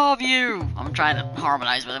doesn't involve you! I'm trying to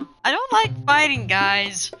harmonize with him. I don't like fighting,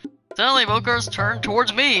 guys. Suddenly, both girls turned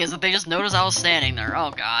towards me as if they just noticed I was standing there.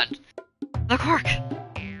 Oh god.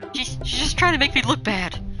 LeQuirk! She's just trying to make me look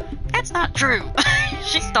bad. That's not true.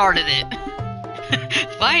 She started it.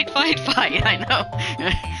 Fight, I know.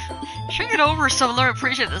 She get over herself and learn to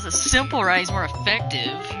appreciate this. A simple writing is more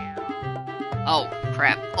effective. Oh,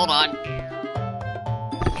 crap. Hold on.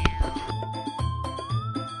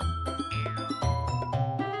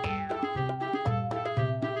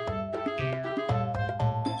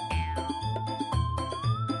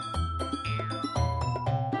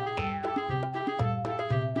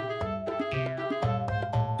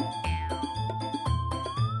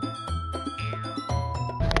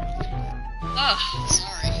 Oh,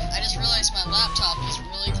 sorry. I just realized my laptop was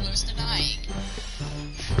really close to dying.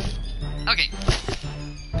 Okay.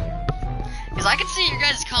 Because I can see your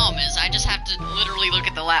guys' comments, I just have to literally look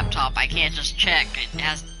at the laptop. I can't just check.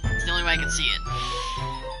 It's the only way I can see it.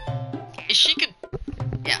 If she could...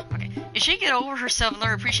 Yeah, okay. If she could get over herself and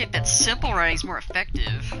learn to appreciate that simple writing is more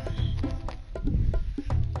effective.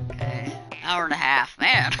 Okay. Hour and a half.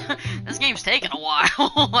 Man, this game's taking a while.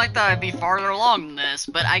 I thought I'd be farther along than this,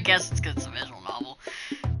 but I guess it's because it's a visual novel.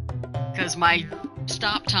 Because my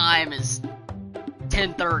stop time is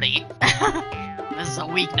 10:30. This is a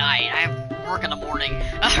weeknight. I have work in the morning.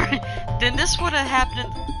 Then this would have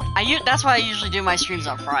happened. That's why I usually do my streams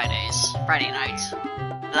on Friday nights.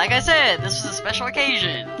 Like I said, this was a special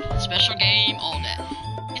occasion. Special game all day.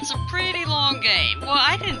 It's a pretty long game. Well,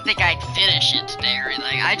 I didn't think I'd finish it today or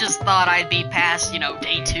anything. I just thought I'd be past,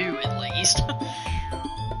 day 2 at least.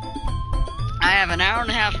 I have an hour and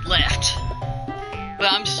a half left.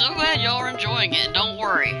 But I'm so glad y'all are enjoying it. Don't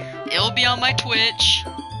worry. It'll be on my Twitch,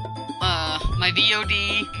 my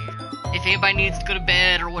VOD, if anybody needs to go to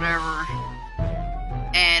bed or whatever.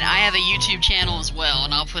 And I have a YouTube channel as well,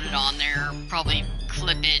 and I'll put it on there. Probably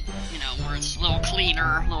clip it, where it's a little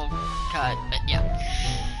cleaner, a little cut, but yeah.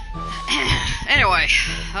 Anyway,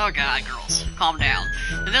 oh god, girls, calm down.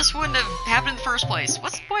 This wouldn't have happened in the first place.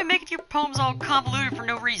 What's the point of making your poems all convoluted for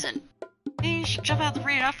no reason? You should jump out the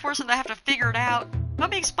read, not force them to have to figure it out. Let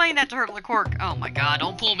me explain that to her, LeQuirk. Oh my god,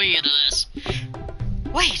 don't pull me into this.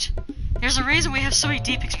 Wait! There's a reason we have so many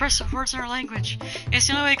deep expressive words in our language. It's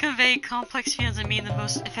the only way to convey complex feelings and mean them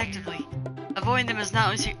most effectively. Avoiding them is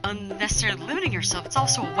not only unnecessarily limiting yourself, it's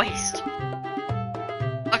also a waste.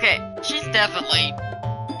 Okay, she's definitely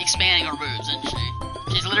expanding her boobs, isn't she?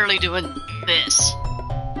 She's literally doing this.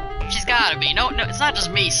 She's gotta be. No, it's not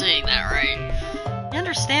just me seeing that, right? You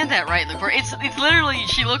understand that, right, LeQuirk? It's literally,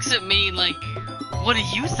 she looks at me like, what do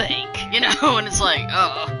you think? And it's like,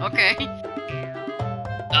 oh, okay.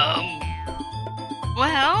 Well,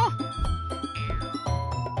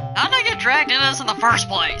 how did I get dragged into this in the first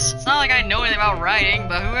place? It's not like I know anything about writing,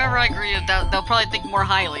 but whoever I agree with, they'll probably think more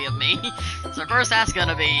highly of me. So of course that's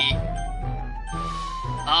gonna be...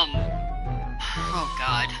 oh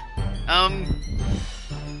god.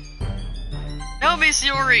 Help me,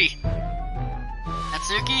 Shiori!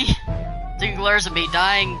 Natsuki? Natsuki glares at me,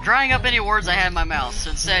 drying up any words I had in my mouth,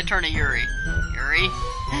 so instead I turn to Yuri. Yuri?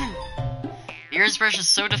 Your expression is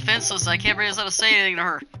so defenseless I can't bring myself to say anything to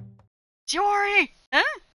her. Shiori!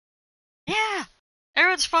 Huh? Yeah!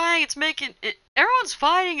 Everyone's fighting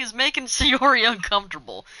is making Shiori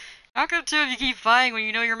uncomfortable. How come two of you keep fighting when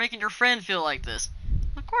you know you're making your friend feel like this?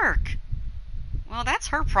 LeQuirk. Well, that's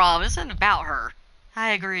her problem. This isn't about her.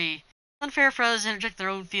 I agree. It's unfair for others to interject their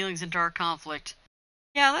own feelings into our conflict.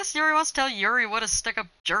 Yeah, unless Yuri wants to tell Yuri what a stuck-up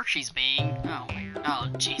jerk she's being. Oh,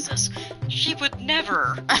 Jesus. She would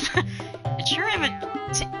never. It's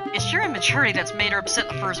your immaturity that's made her upset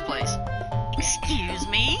in the first place. Excuse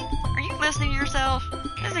me? Are you listening to yourself?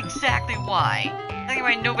 That's exactly why. Exactly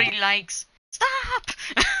why nobody likes... Stop!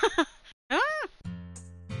 Huh?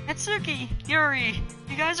 Natsuki, Yuri,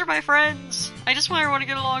 you guys are my friends. I just want everyone to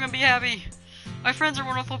get along and be happy. My friends are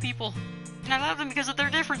wonderful people, and I love them because of their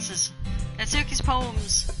differences. Natsuki's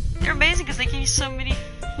poems, they're amazing because they give you so many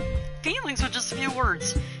feelings with just a few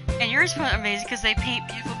words. And yours are amazing because they paint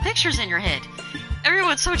beautiful pictures in your head.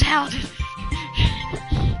 Everyone's so talented.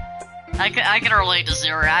 I can relate to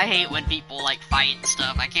Zero. I hate when people fight and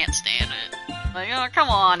stuff. I can't stand it. Oh, come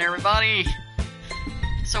on, everybody.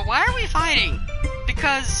 So why are we fighting?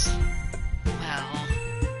 Because, well,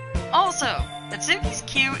 also, Natsuki's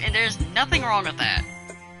cute and there's nothing wrong with that.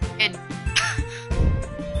 And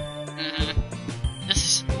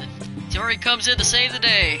Tori comes in to save the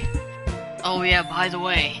day. Oh yeah, by the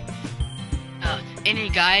way, any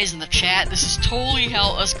guys in the chat, this is totally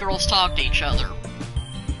how us girls talk to each other.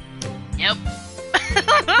 Yep.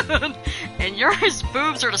 And yours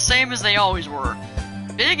boobs are the same as they always were.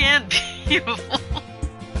 Big and beautiful.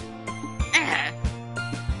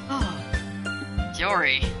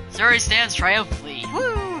 Zori stands triumphantly.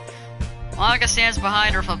 Woo! Monica stands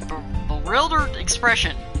behind her with a bewildered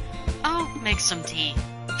expression. I'll make some tea.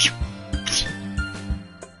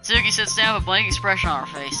 Suki sits down with a blank expression on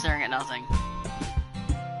her face, staring at nothing.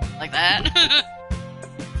 Like that.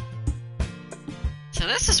 So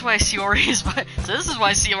this is why Shiori's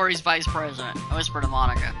vice president. I whisper to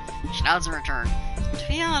Monica. She nods in return. To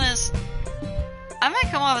be honest, I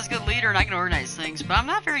might come off as a good leader and I can organize things, but I'm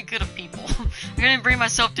not very good at people. I'm gonna bring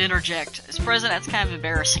myself to interject. As president, that's kind of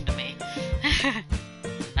embarrassing to me.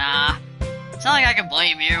 Nah. It's not like I can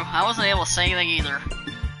blame you. I wasn't able to say anything either.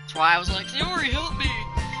 That's why I was like, Shiori, help me.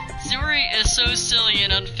 Shiori is so silly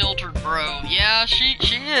and unfiltered, bro. Yeah, she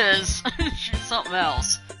is. She's something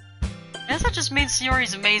else. I guess that just means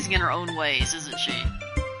Shiori's amazing in her own ways, isn't she?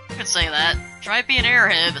 You could say that. She might be an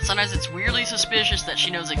airhead, but sometimes it's weirdly suspicious that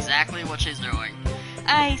she knows exactly what she's doing.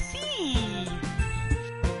 I see.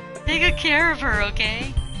 Take good care of her,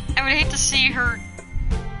 okay? I would hate to see her...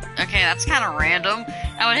 Okay, that's kind of random.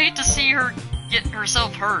 I would hate to see her get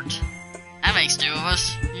herself hurt. That makes two of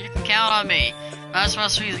us. You can count on me. I'm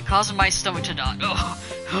supposed to be causing my stomach to knot.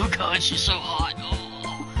 Oh god, she's so hot.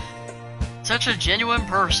 Oh. Such a genuine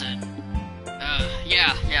person.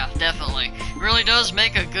 Yeah, definitely. Really does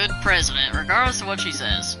make a good president, regardless of what she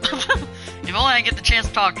says. If only I get the chance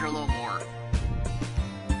to talk to her a little more.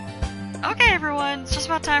 Okay, everyone, it's just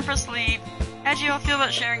about time for us to leave. How'd you all feel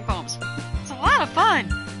about sharing poems? It's a lot of fun.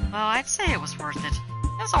 Well, I'd say it was worth it.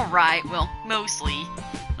 It was alright, well, mostly.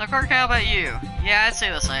 LeQuirk, how about you? Yeah, I'd say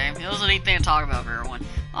the same. It was a neat thing to talk about for everyone.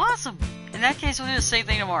 Awesome. In that case, we'll do the same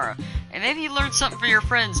thing tomorrow. And maybe you learned something for your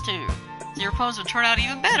friends, too. So your poems would turn out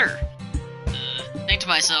even better. Think to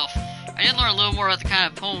myself, I did learn a little more about the kind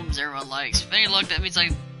of poems everyone likes. If any luck, that means I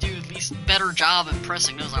do at least a better job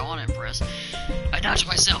impressing those I want to impress. I nudged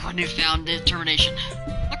myself with newfound determination.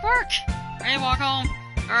 LeQuirk! Ready to walk home?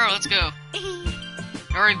 Alright, let's go.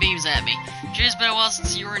 Rory beams at me. It's been a while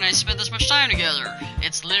since you and I spent this much time together.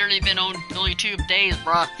 It's literally been only 2 days,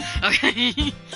 bruh. Okay.